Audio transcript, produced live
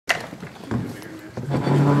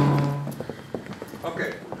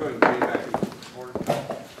Okay, we're going to be back in order.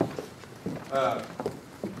 I'm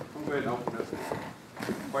going to open up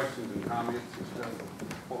questions and comments and stuff of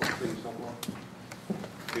what we've seen so far.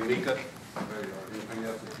 Mika, anything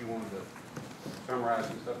else that you wanted to summarize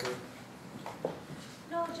and stuff with?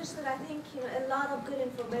 No, just that I think a lot of good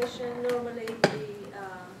information. Normally, the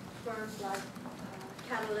firms like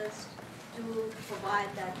Catalyst do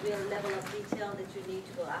provide that real level of detail that you need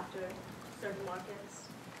to go after certain markets.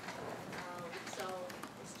 So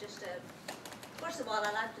it's just a. First of all,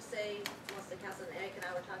 I'd like to say, once the council and Eric and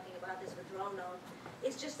I were talking about this with Roanoke,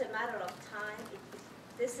 it's just a matter of time.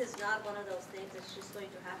 This is not one of those things that's just going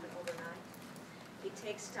to happen overnight. It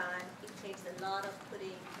takes time. It takes a lot of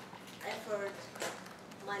putting effort,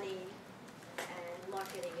 money, and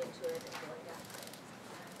marketing into it and going after it.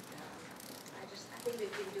 And, I think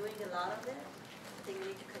we've been doing a lot of it. I think we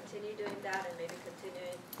need to continue doing that and maybe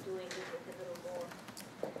continue doing it with a little more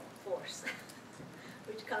force,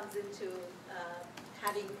 which comes into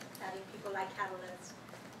having people like Catalyst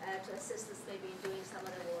to assist us maybe in doing some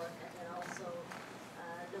of the work, and then also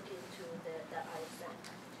look into the ISM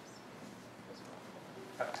packages as well.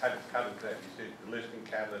 How does that, you said the listing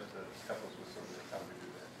Catalyst to help us with some of this, how do we do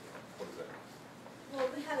that? What is that? Well,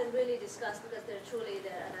 we haven't really discussed because they're truly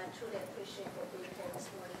there, and I truly appreciate what being here this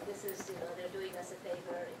morning. This is, they're doing us a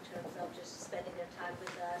favor in terms of just spending their time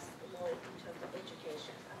with us, more in terms of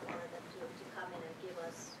education. I wanted them to come in and give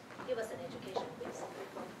us an education basically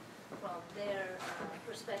from their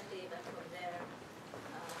perspective and from their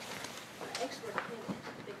expert opinion,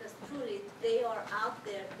 because truly they are out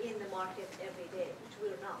there in the market every day, which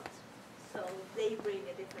we're not. So they bring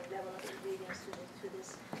a different level of ingredients to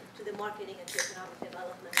the marketing and to economic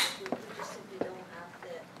development that we just simply don't have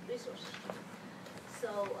the resources to.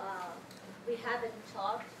 So we haven't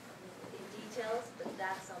talked in details, but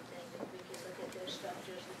that's something that we can look at their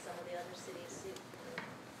structures with some of the other cities, see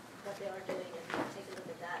what they are doing, and take a look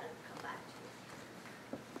at that and come back to you.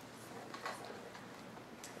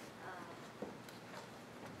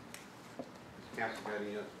 Council got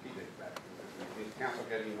any other, Council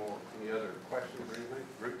got any other questions or anything?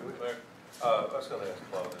 Mayor, I was going to ask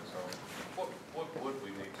Claude this on what would we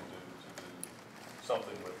need to do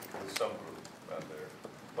something with some group out there?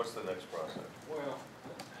 What's the next process? Well,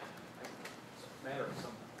 it's a matter of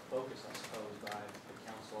some focus, I suppose, by the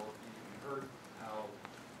council. You heard how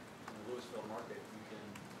in the Lewisville market you can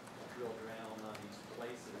drill down on these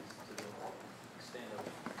places to the extent of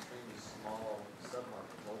extremely small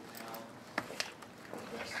submarket, Old Town,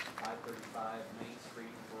 West 535 Main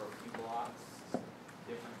Street for a few blocks,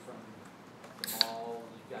 different from the mall.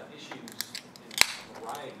 You've got issues in a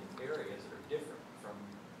variety of areas that are different from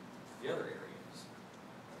the other areas.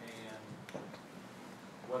 And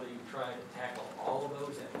whether you try to tackle all of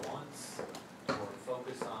those at once or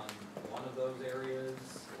focus on one of those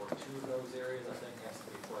areas or two of those areas, I think has to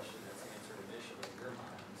be a question that's answered initially in your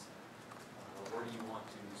minds. Where do you want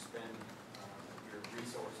to spend your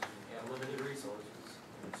resources? You have limited resources.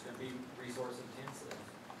 It's going to be resource intensive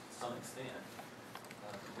to some extent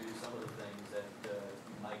to do some of the things that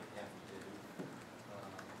you might have to do,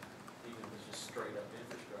 even if it's just straight up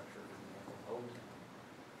infrastructure, for example, holding.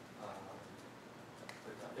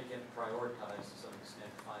 But I think you have to prioritize to some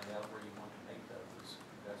extent to find out where you want to make those.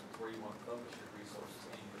 That's where you want to focus your resources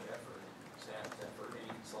and your effort, staff's effort,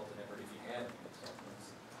 any consultant effort, if you have any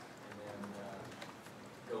consultants, and then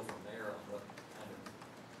go from there on what kind of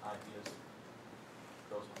ideas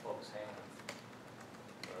those folks have.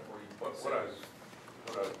 What I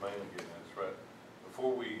was mainly getting at is, right,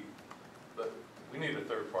 before we need a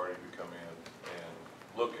third party to come in and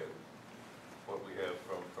look at what we have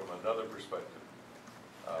from another perspective.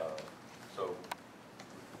 So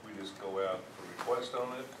we just go out for request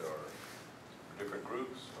on it, or for different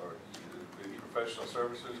groups, or professional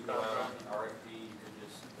services go out? An RFP, you could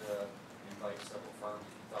just invite several firms.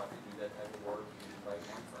 If you thought you do that type of work, you could invite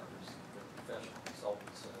one firms, they're professional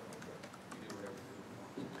consultants, so you do whatever you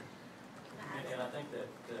want. And I think that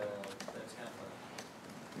that's kind of a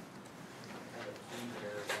key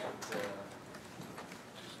there, that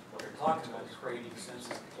what they're talking about is creating a sense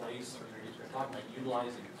of place. I mean, they're talking about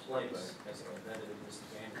utilizing place as a competitive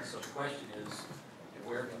disadvantage. So the question is,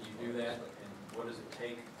 where can you do that, and what does it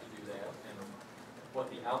take to do that, and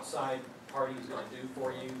what the outside party is going to do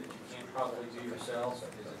for you that you can't probably do yourself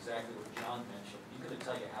is exactly what John mentioned. He's going to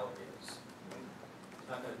tell you how it is. He's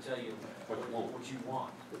not going to tell you what you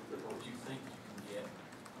want or what you think you can get.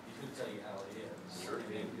 He's going to tell you how it is. Sure.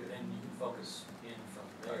 And then you can focus in from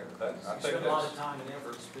there. I You think spend a lot of time and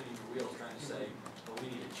effort spinning your wheels trying to say, well, we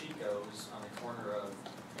need a Chico's on the corner of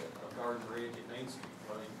Garden Ridge at Main Street.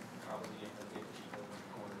 Well, you probably ain't going to get a Chico's on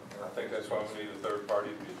the corner of I think that's why we need a third party,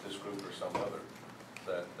 be it this group or some other,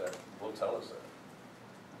 that will tell us that.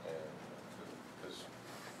 And, because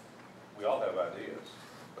we all have ideas,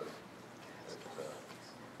 but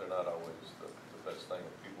they're not always the best thing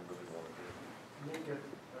that people really want to do. Nick,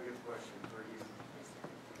 I got a question for you.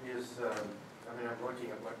 I mean, I'm looking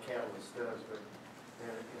at what Catalyst does, but,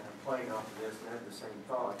 and I'm playing off of this and I have the same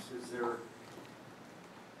thoughts. Is there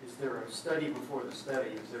a study before the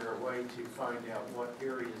study? Is there a way to find out what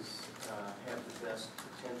areas have the best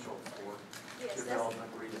potential for development,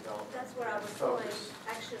 redevelopment? That's where I was going. focus?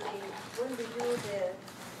 Actually, when we do the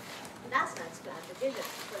last night's plan, the vision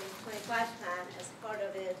 2025 plan, as part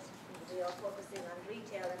of it, we are focusing on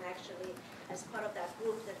retail, and actually, as part of that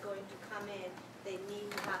group that's going to come in, they need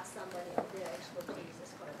to have somebody of their expertise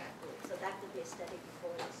as part of that group. So that could be a study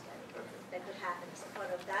before the study. That could happen as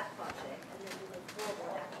part of that project, and then moving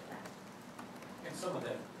forward after that. And some of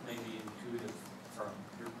that may be intuitive from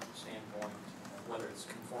your standpoint, whether it's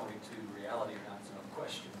conforming to reality or not is no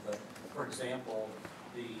question. But for example,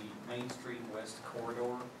 the Main Street West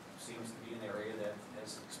corridor seems to be an area that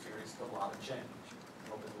has experienced a lot of change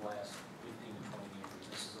over the last 15 to 20 years.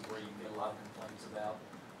 This is where you get a lot of complaints about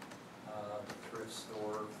the thrift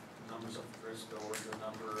store, numbers of thrift stores, the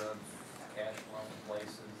number of cash loan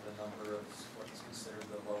places, the number of what's considered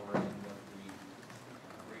the lower end of the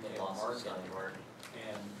retail market.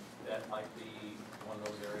 And that might be one of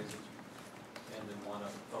those areas that you tend to want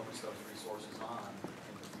to focus those resources on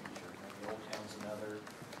in the future. Maybe Old Town's another,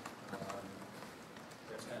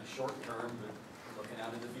 that's kind of short term, but looking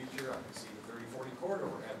out in the future, I can see the 30-40 corridor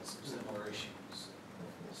having some similar issues.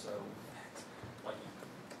 So, like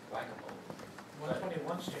whack-a-mole.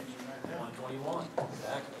 121's changing right now. 121,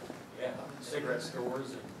 exactly. Yeah, cigarette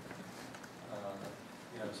stores and,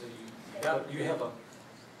 so you have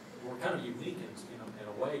we're kind of unique in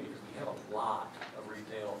a way because we have a lot of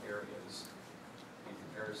retail areas in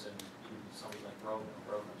comparison even to somebody like Rogan.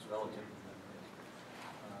 Rogan's relatively limited.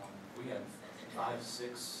 We have 5,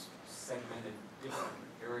 6 segmented different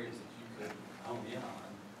areas that you could hone in on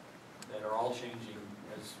that are all changing,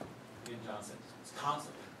 as Ian John said, it's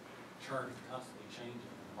constantly churning, constantly changing.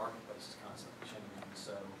 The marketplace is constantly changing.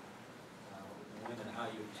 So when and how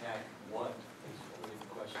you attack what is really the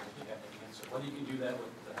question that you have to answer. Whether you can do that with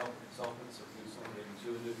the help of consultants or do something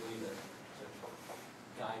intuitively to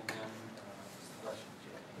guide them is the question that you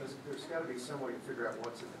have to answer. There's got to be some way to figure out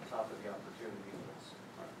what's at the top of the opportunity list.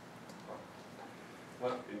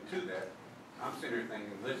 Well, and to that, I'm sitting here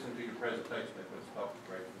thinking, listen to your presentation that was talking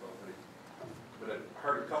great from both of you. But I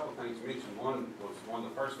heard a couple of things mentioned. One was one of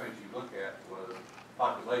the first things you look at was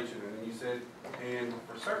population, and then you said, and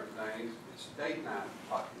for certain things, it's daytime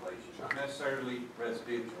population, not necessarily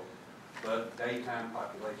residential, but daytime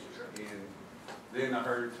population. And then I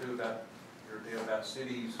heard too about your deal about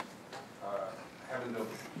cities having a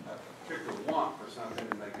particular want for something,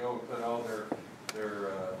 and they go and put all their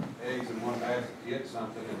eggs in one basket to get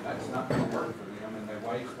something, and that's not going to work for them, and they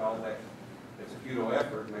waste all that. It's a futile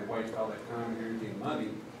effort, and they waste all that time, energy, and money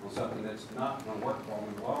on something that's not going to work for them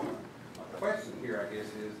in the long run. My question here, I guess,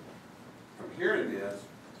 is from hearing this,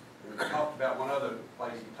 and we talked about one other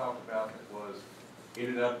place you talked about that was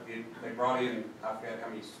ended up, they brought in, I forgot how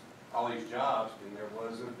many, all these jobs, and there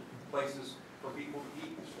wasn't places for people to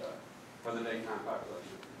eat and stuff for the daytime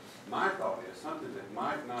population. My thought is something that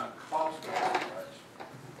might not cost us much,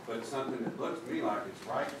 but something that looks to me like it's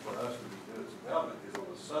right for us to be doing development is on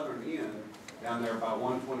the southern end, down there by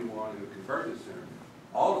 121 in the Convergence Center.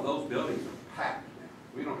 All of those buildings are packed now.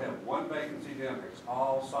 We don't have one vacancy down there. It's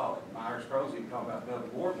all solid. Myers-Crowe, you talk about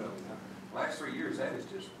building more buildings now. Last 3 years, that has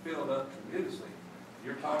just filled up tremendously.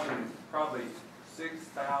 You're talking probably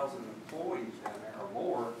 6,000 employees down there or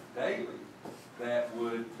more daily that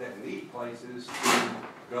need places to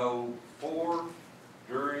go for,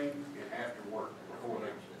 during, and after work before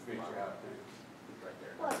they venture out of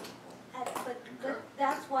town. Well, but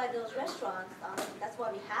that's why those restaurants, that's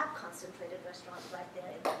why we have concentrated restaurants right there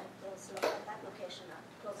at that location,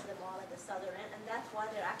 close to the mall at the southern end, and that's why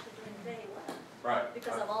they're actually doing very well. Right.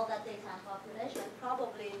 Because of all that daytime population.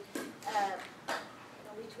 Probably,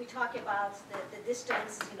 we talk about the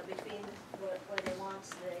distance, between where they want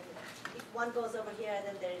if one goes over here,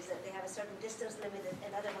 then they have a certain distance limit, and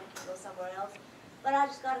another one can go somewhere else. But I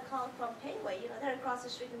just got a call from Payway, they're across the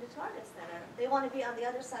street in the Target Center. They want to be on the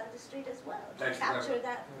other side of the street as well, to capture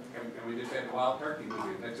that. And we just had the Wild Turkey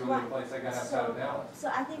movie. That's the only place they got outside of Dallas.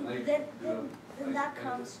 So I think then that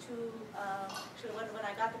comes to, actually when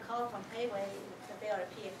I got the call from Payway, that they are a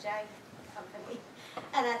PF JAG company,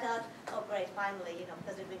 And I thought, oh great, finally,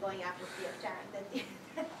 because we've been going after free of charge, that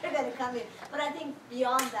they're gonna come in. But I think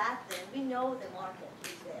beyond that then, we know the market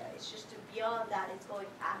is there. It's just beyond that, it's going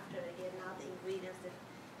after, again, now the ingredients, the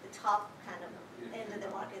top kind of end of the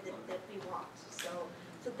market that we want. So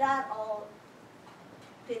that all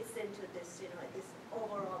fits into this, this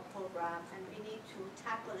overall program, and we need to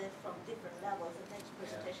tackle it from different levels. The next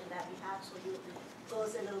presentation that we have, so you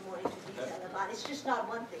goes a little more into detail about it. It's just not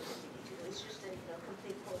one thing that we need to do, it's just a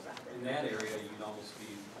complete program. In that area, you'd almost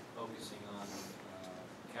be focusing on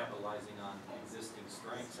capitalizing on existing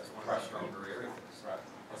strengths as one of the stronger areas. Right.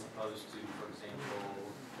 As opposed to, for example,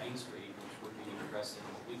 Main Street, which would be addressing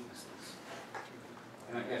weaknesses.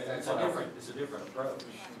 And I guess that's It's a different approach.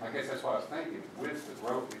 I guess that's what I was thinking, with the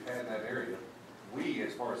growth we've had in that area, we,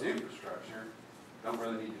 as far as infrastructure, don't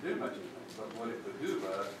really need to do much anything, but would it behoove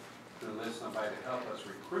us to enlist somebody to help us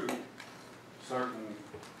recruit certain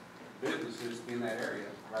businesses in that area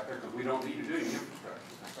right there, because we don't need to do any infrastructure.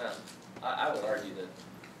 Well, I would argue that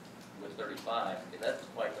with 35, that's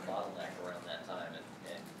quite the bottleneck around that time, and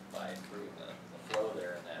by improving the flow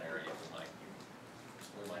there in that area,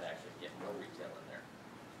 we might actually get more retail in there.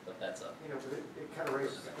 But that's a, But it kind of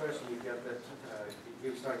raises the question, you've got that, he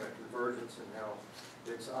was talking about convergence and how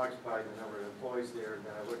it's occupied the number of employees there, and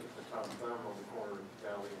then I look at the Tom Thumb on the corner of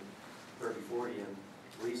Valley and 3040, and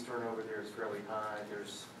lease turnover there is fairly high,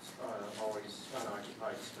 there's always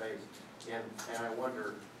unoccupied space, and I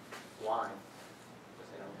wonder why. because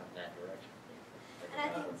they don't come in that direction. And I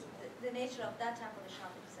think the nature of that type of a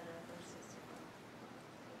shopping center versus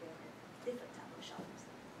different type of shopping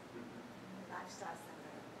center, lifestyle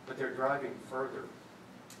center, But they're driving further.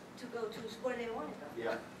 to go to where they want to go.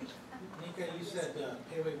 Yeah. Nika, you said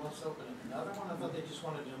Payway wants to open another one? I thought they just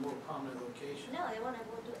wanted a more prominent location. No, they want to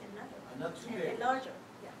go to another one. Another two And big. larger,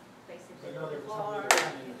 yeah, basically. I know there was Bar. something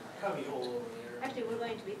kind of cubby hole over there. Actually, we're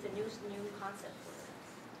going to be, it's a new concept for us.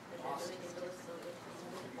 That they're Awesome. doing in Lewisville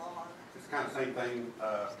with a bar. It's kind of same thing,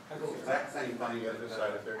 exact same thing The other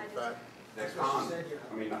side of 35? that That's what Con, she said, yeah.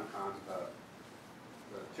 I mean, not Con,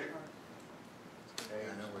 the chicken,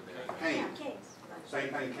 I know where they are. Cane's. Yeah, Cane's, right. Same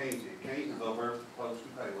thing Cane's did. Cane's is over close to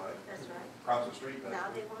Payway, That's right. across the street, Now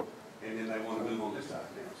basically. they want, And then they want to move on this side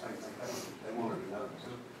now, same thing. They wanted another.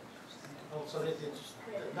 Oh, so they did just,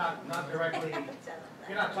 not directly,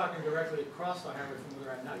 you're not talking directly across the highway from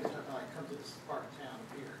where I'm now, you're talking like come to this part of town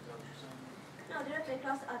here, is that what you're saying? no, directly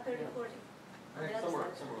across 3040. On the other Somewhere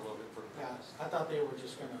side. a little bit further. Yeah, I thought they were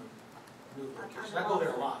just gonna move location. I go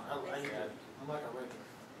there a lot, I'm like a regular.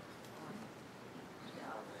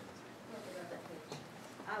 Yeah, look at that page.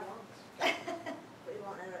 I won't. We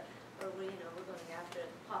want, or we, we're going after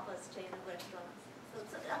Papa's chain of restaurants.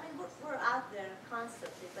 So, I mean, we're out there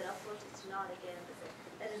constantly, but of course it's not, again,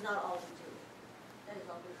 that is not all we do. That is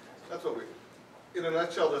all we do. That's what we, in a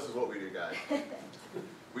nutshell, this is what we do, guys.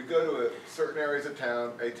 We go to certain areas of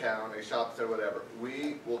town, a shopping center, whatever.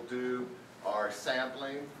 We will do our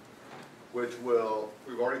sampling, which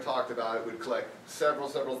we've already talked about it, we'd collect several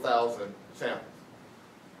thousand samples.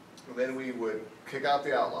 And then we would kick out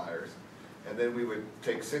the outliers, and then we would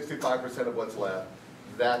take 65% of what's left.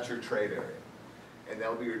 That's your trade area. And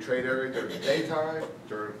that'll be your trade area during the daytime,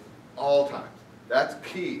 during all times. That's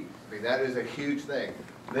key. I mean, that is a huge thing.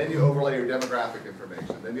 Then you overlay your demographic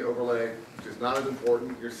information. Then you overlay, which is not as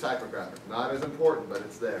important, your psychographic. Not as important, but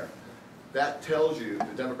it's there. That tells you,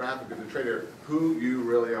 the demographic of the trade area, who you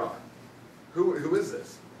really are. Who is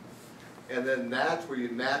this? And then that's where you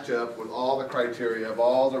match up with all the criteria of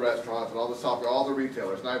all the restaurants and all the software, all the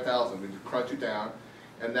retailers, 9,000. We just crunch it down.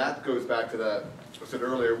 And that goes back to that, I said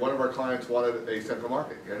earlier, one of our clients wanted a central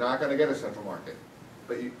market. You're not going to get a central market,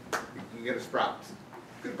 but you can get a Sprouts.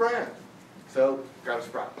 Good brand. So, got a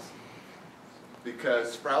Sprouts.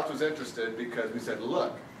 Because Sprouts was interested because we said,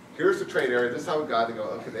 look, here's the trade area, this is how we got it. They go,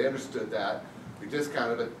 okay, they understood that. We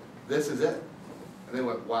discounted it. This is it. And they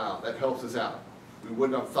went, wow, that helps us out. We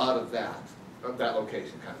wouldn't have thought of that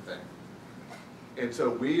location kind of thing. And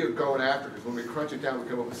so we are going after, because when we crunch it down, we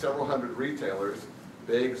come up with several hundred retailers,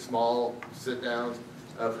 big, small, sit-downs,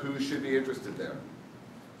 of who should be interested there.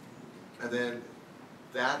 And then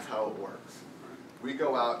that's how it works. We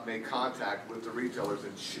go out and make contact with the retailers,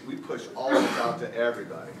 and we push all of this out to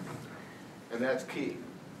everybody. And that's key.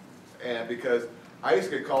 And because I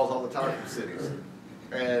used to get calls all the time from cities,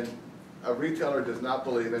 and a retailer does not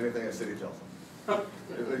believe anything a city tells them.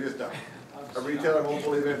 They just don't. A retailer won't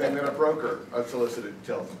believe anything that a broker unsolicited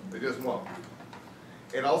tells them. They just won't.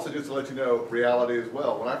 And also, just to let you know, reality as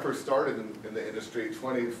well. When I first started in the industry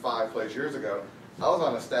 25 plus years ago, I was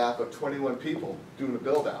on a staff of 21 people doing a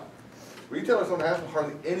build out. Retailers don't have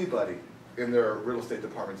hardly anybody in their real estate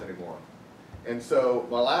departments anymore. And so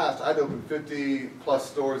I'd opened 50+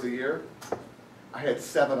 stores a year. I had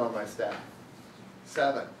 7 on my staff.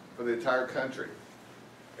 7 for the entire country.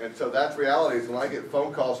 And so that's reality, is when I get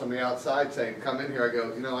phone calls from the outside saying, come in here, I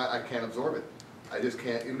go, you know, I can't absorb it. I just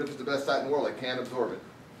can't, even if it's the best site in the world, I can't absorb it.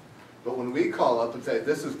 But when we call up and say,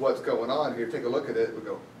 this is what's going on here, take a look at it, we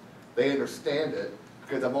go, they understand it,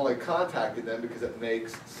 because I'm only contacting them because it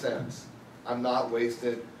makes sense. I'm not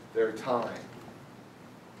wasting their time.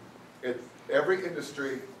 Every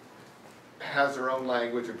industry has their own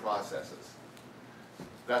language and processes.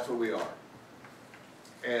 That's what we are.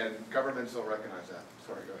 And governments don't recognize that.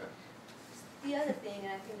 Sorry, go ahead. The other thing,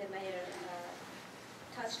 and I think the mayor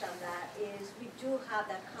touched on that, is we do have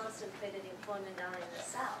that concentrated employment down in the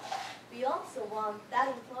south. We also want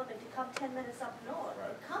that employment to come 10 minutes up north,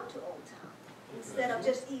 or come to Old Town, instead of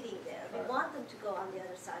just eating there. We want them to go on the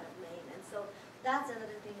other side of Maine, and so that's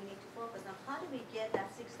another thing we need to focus on. How do we get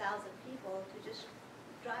that 6,000 people to just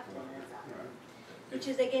drive 10 minutes out? Which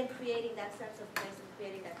is again creating that sense of place and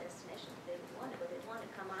creating that destination. They want to go, they want to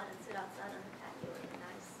come out and sit outside on the patio in a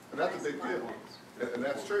nice. And that's a big deal. And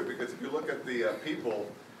that's true, because if you look at the people,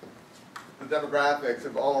 the demographics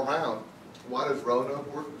of all around, why does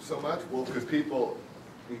Roanoke work so much? Well, because people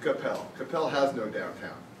in Capel has no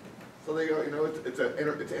downtown. So they go, you know, it's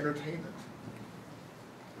entertainment.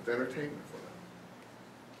 It's entertainment for them.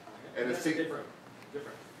 And that's a different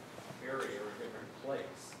area or a different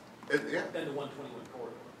place yeah. than the 121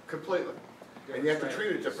 corridor. Completely. And you have to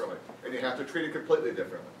treat it differently. And you have to treat it completely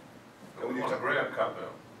differently. And we want to grab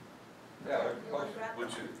Capel, Yeah, which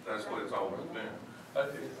is, that's what it's always been.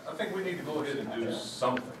 I think we need to go ahead and do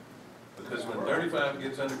something, because when 35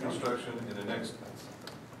 gets under construction in the next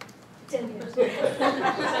 10 years. 6 years,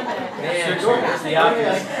 the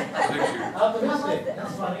obvious. 6 years, Optimistic,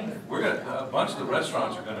 that's funny. we're gonna, a bunch of the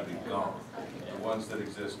restaurants are gonna be gone, the ones that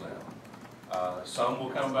exist now. Some will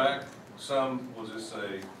come back, some will just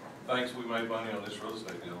say, thanks, we made money on this real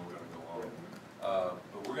estate deal, we're gonna go on.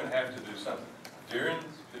 But we're gonna have to do something. During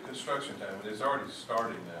the construction time, and it's already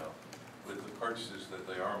starting now with the purchases that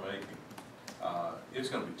they are making, it's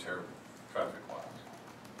gonna be terrible, traffic-wise.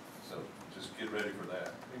 So just get ready for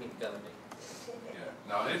that. We need to go. Yeah,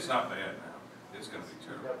 no, it's not bad now. It's gonna be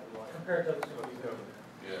terrible. Compared to the cities over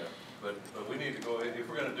Yeah, but we need to go ahead, if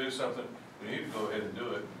we're gonna do something, we need to go ahead and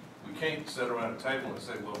do it. We can't sit around a table and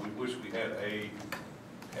say, well, we wish we had A,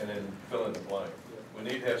 and then fill in the blank. We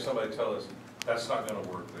need to have somebody tell us, that's not gonna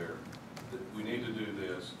work there. We need to do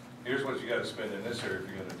this. Here's what you gotta spend in this area if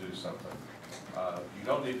you're gonna do something. You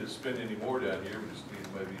don't need to spend any more down here, we just need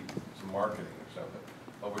maybe some marketing or something.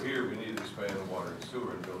 Over here, we need to expand the water and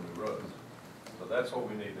sewer and build new roads. So that's what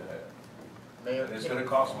we need to have. Mayor, And it's gonna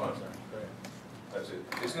cost money. That's it.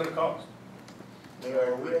 It's gonna cost.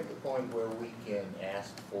 Mayor, are we at the point where we can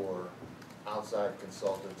ask for outside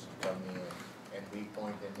consultants to come in and we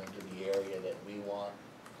point them into the area that we want,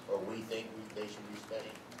 or we think they should be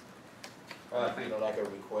studying? Well, I think, You know, like a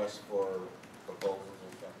request for proposals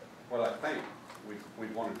or something? well, I think we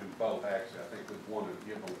want to do both, actually. I think we want to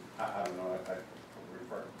give them, I don't know, I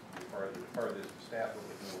refer this to staff a little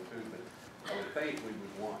bit more too, but I would think we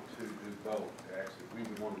would want to do both, actually. We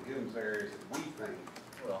would want to give them areas that we think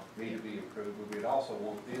Well, need to be improved, but we'd also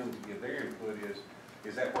want them to give their input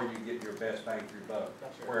is that where you get your best bang for your buck?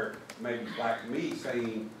 Sure. Where maybe like me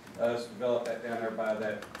saying, us develop that down there by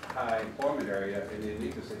that high employment area, and then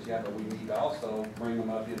Nika says, yeah, but we need to also bring them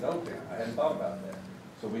up into Old Town. I hadn't thought about that.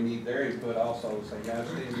 So we need their input also to say, yeah, I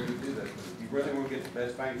understand we need to do this, but if you really want to get the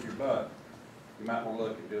best bang for your buck, you might want to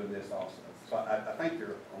look at doing this also. So I think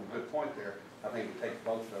you're on a good point there. I think it takes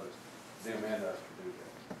both of us, them and us, to do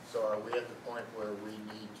that. so are we at the point where we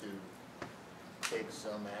need to take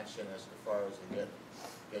some action as far as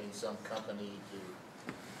getting some company to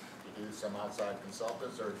do some outside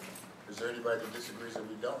consultants, or is there anybody that disagrees that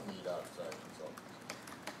we don't need outside consultants?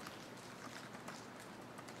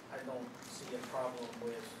 I don't see a problem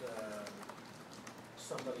with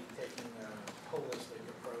somebody taking a holistic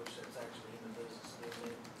approach that's actually in the business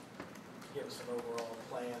doing it, give us an overall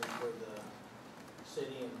plan for the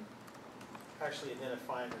city and actually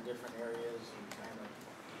identifying the different areas and kind of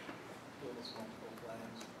give us multiple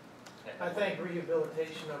plans. I think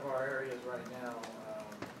rehabilitation of our areas right now,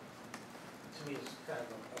 to me, is kind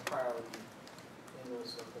of a priority in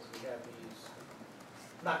Lewisville, because we have these,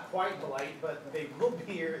 not quite blight, but they will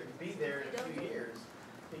be there in a few years,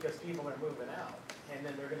 because people are moving out, and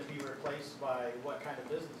then they're gonna be replaced by what kind of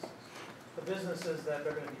businesses? The businesses that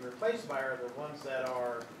they're gonna be replaced by are the ones that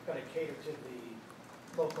are gonna cater to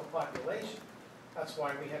the local population. That's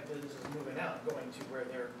why we have businesses moving out, going to where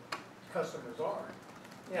their customers are.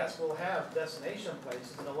 yes, we'll have destination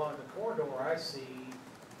places, and along the corridor, I see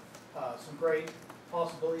some great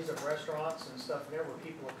possibilities of restaurants and stuff there where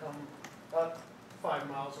people will come up 5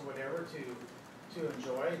 miles or whatever to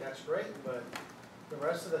enjoy. That's great, but the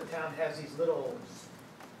rest of the town has these little,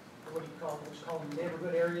 what do you call them, what you call them,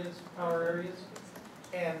 neighborhood areas, power areas?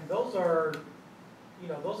 And those are, you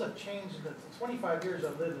know, those have changed in the 25 years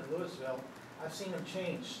I've lived in Lewisville. I've seen them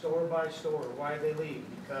change store by store. Why did they leave?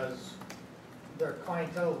 Because their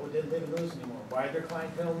clientele didn't live in Lewis anymore. Why did their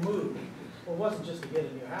clientele move? Well, it wasn't just to get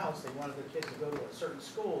a new house. They wanted their kids to go to a certain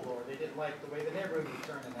school, or they didn't like the way the neighborhood was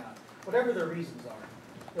turning out. Whatever their reasons are.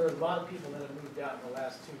 There are a lot of people that have moved out in the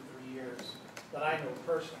last 2-3 years that I know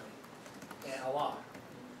personally, and a lot.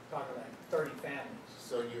 I'm talking like 30 families.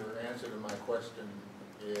 So your answer to my question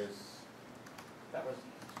is, That was,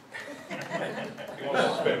 You want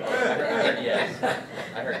to spend I heard yes.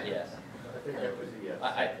 I heard yes. I think that was a yes.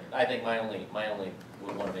 I think my only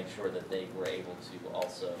would want to make sure that they were able to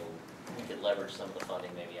also, we could leverage some of the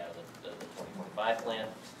funding maybe out of the 2025 plan.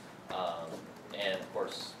 And of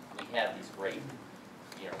course, we have these great,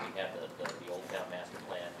 you know, we have the Old Town Master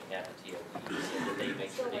Plan, we have the TOD, so that they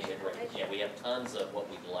make sure they integrate. Yeah, we have tons of what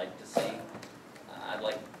we'd like to see. I'd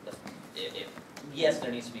like, yes,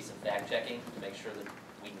 there needs to be some fact checking to make sure that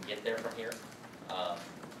we can get there from here.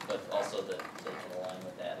 But also that they can align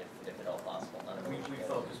with that if at all possible. We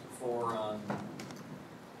focused before on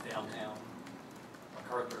downtown,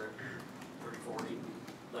 MacArthur at 3040,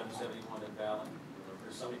 1171 in Valley.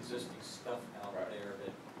 There's some existing stuff out there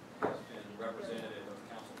that has been representative of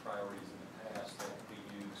council priorities in the past that we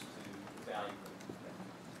use to value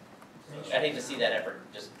them. I hate to see that effort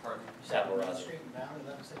just out where Main us. Street and Valley,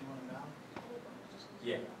 1171 and Valley.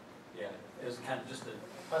 Yeah, it was kind of just a,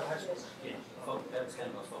 By the high school. yeah, that was kind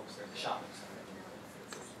of a focus there, the shopping center.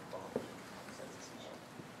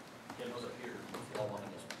 Yeah, those up here, all one of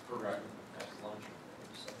those, correct, that's lunch.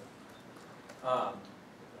 So,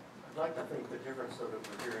 I'd like to think the difference though that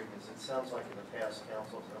we're hearing is it sounds like in the past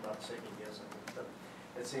councils, and I'm not second guessing, but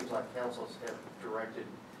it seems like councils have directed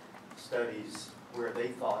studies where they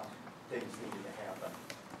thought things needed to happen.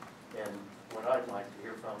 And what I'd like to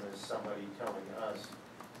hear from is somebody telling us,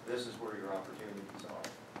 this is where your opportunities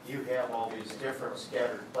are. You have all these different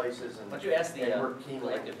scattered places and. Why don't you ask the and we're keenly-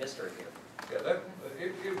 collective history here? Yeah,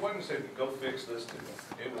 it wasn't said, go fix this to me.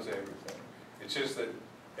 It was everything. It's just that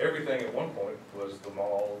everything at one point was the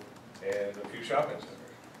mall and a few shopping centers.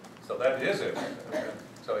 So that is everything.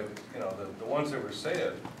 So, you know, the ones that were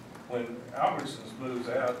said, when Albertsons moves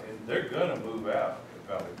out, and they're gonna move out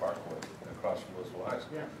at Valley Parkway across from Lewisville High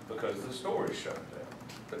School. Yeah. Because the store is shut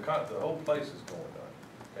down. The whole place is going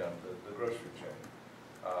down, the grocery chain.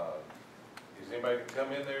 Is anybody gonna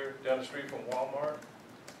come in there down the street from Walmart?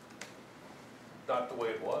 Not the way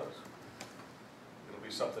it was. It'll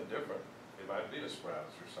be something different. It might be a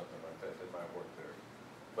Sprouts or something like that that might work there.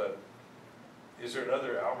 But is there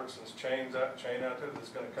another Albertsons chain out there that's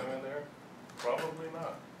gonna come in there? Probably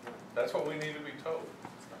not. That's what we need to be told.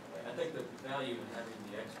 I think the value in having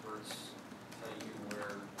the experts tell you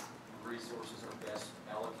where resources are best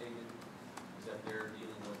allocated is that they're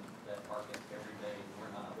dealing with that market every day.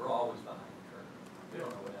 We're not. We're always behind the curve. We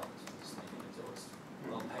don't know what Albertsons is thinking until it's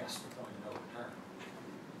well past the point of no return.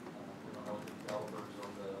 We don't know what the developers or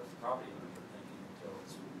the property owners are thinking until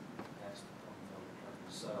it's past the point of no return.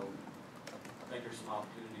 So I think there's some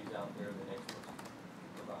opportunities out there that experts can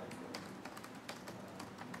provide for them.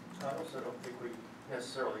 I also don't think we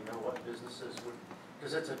necessarily know what businesses would,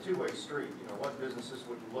 because it's a two-way street, you know, what businesses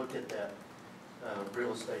would look at that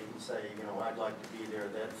real estate and say, you know, I'd like to be there,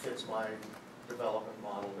 that fits my development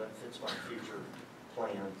model, that fits my future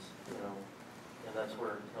plans, you know, and that's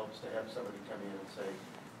where it helps to have somebody come in and say,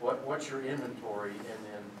 what's your inventory, and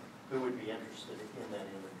then who would be interested in that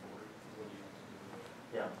inventory?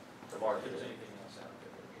 Yeah, the If market. there's anything else out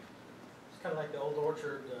there. It's kind of like the old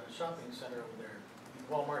Orchard shopping center over there.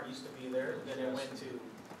 Walmart used to be there, then it went to,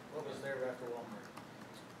 what was there after Walmart?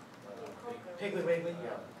 Piggly Wiggly,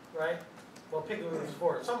 Yeah. right? Well, Piggly Wiggly was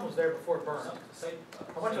before, something was there before it burned.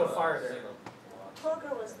 I went to a fire there.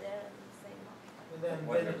 Kroger was there at the same time. And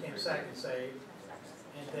then it came Sack and Save,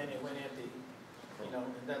 and then it went empty, you know,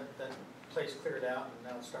 and that place cleared out, and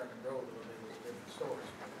now it's starting to grow a little bit with different stores.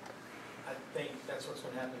 I think that's what's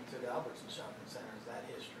gonna happen to the Albertson Shopping Center, is that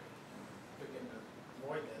history. If we can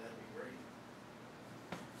avoid that, that'd be great.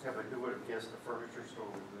 Yeah, but who would have guessed the furniture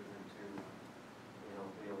store would move into, you know,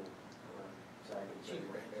 the old Zag and Cheap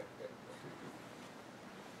Zag. rate.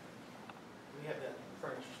 We have that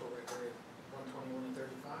furniture store right there at 121 and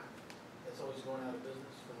 35. It's always going out of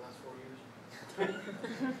business for the last 4 years.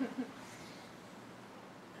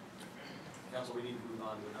 Council, we need to move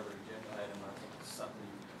on to another agenda item. I think it's something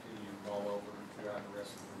you can continue to mull over throughout the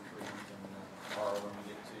rest of the retreat. And tomorrow, when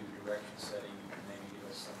we get to direction setting, you can maybe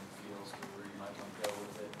give us some feels to where you might want to go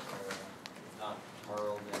with it. Or if not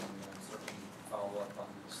tomorrow, then certainly follow up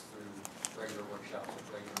on this through regular workshops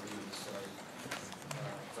with regular meetings. So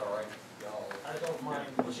it's all right, y'all. I don't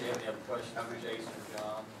mind. Unless you have any other questions for Jason or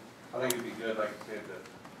John. I think it'd be good, like I said, to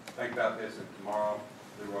think about this, and tomorrow,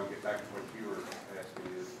 then we'll get back to what you were asking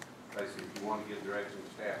is, basically, if you want to give direction to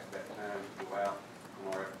staff at that time, to go out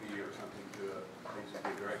on RFP or something to, basically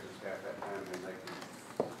give direction to staff at that time, then they can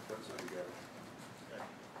put something together.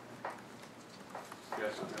 You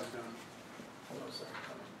got something else, John?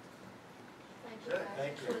 Thank you. Good, guys.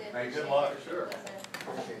 thank you. Truly Hey, good appreciate luck. it. Sure.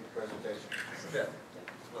 Appreciate the presentation. Yeah.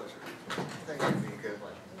 Pleasure. Thank you, Mika.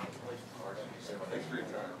 Thanks for your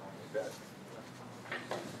time. You bet.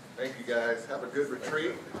 Thank you, guys. Have a good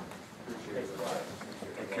retreat. Appreciate it.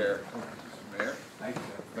 Take care. Mayor? Thank you.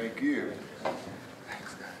 Thank you.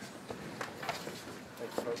 Thanks, guys.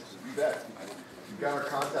 You bet. You got our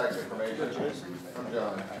contact information from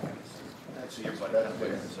John.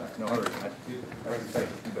 No hurry. You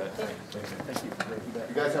bet. Thank you.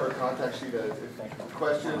 You guys have our contact sheet. If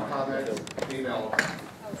question, comments, email.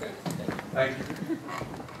 Thank you.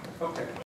 Okay.